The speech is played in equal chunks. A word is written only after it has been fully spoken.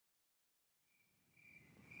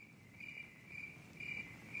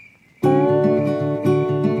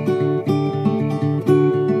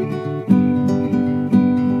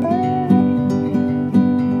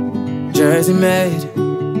Jersey made.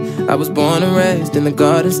 I was born and raised in the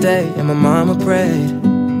Garden State, and my mama prayed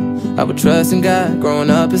I would trust in God. Growing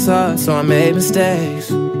up is hard, so I made mistakes.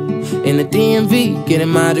 In the DMV, getting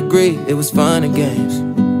my degree, it was fun and games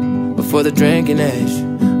before the drinking age.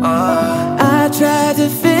 I tried to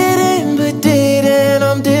fit in, but didn't.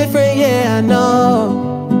 I'm different, yeah, I know.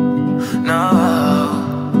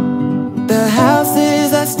 The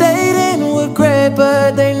houses I stayed in were great,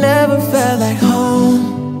 but they never felt like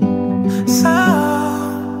home. So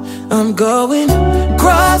I'm going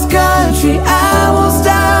cross country, I won't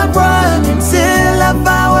stop running till I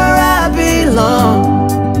find where I belong.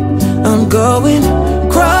 I'm going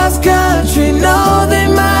cross country, know they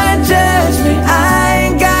might judge me, I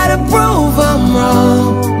ain't gotta prove I'm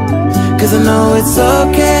wrong. Cause I know it's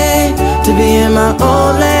okay to be in my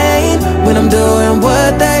own lane when I'm doing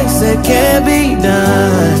what they said can't be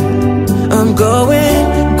done. I'm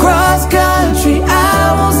going cross country,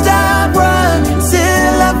 I won't stop running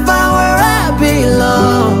till I find where I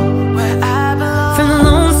belong. From the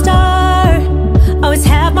Lone Star, always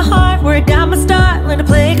had my heart where it got my start. Learned to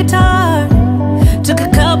play guitar, took a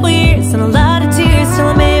couple years and a lot of tears till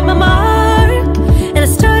I made my mark. And I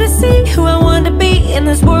started to see who I wanted to be in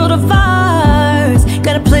this world of ours.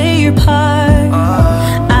 Gotta play your part.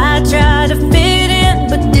 I tried to fit in,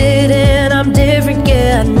 but didn't. I'm different,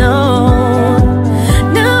 yeah, I know.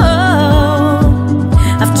 No,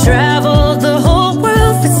 I've traveled the whole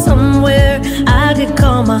world for somewhere I could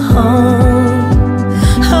call my home.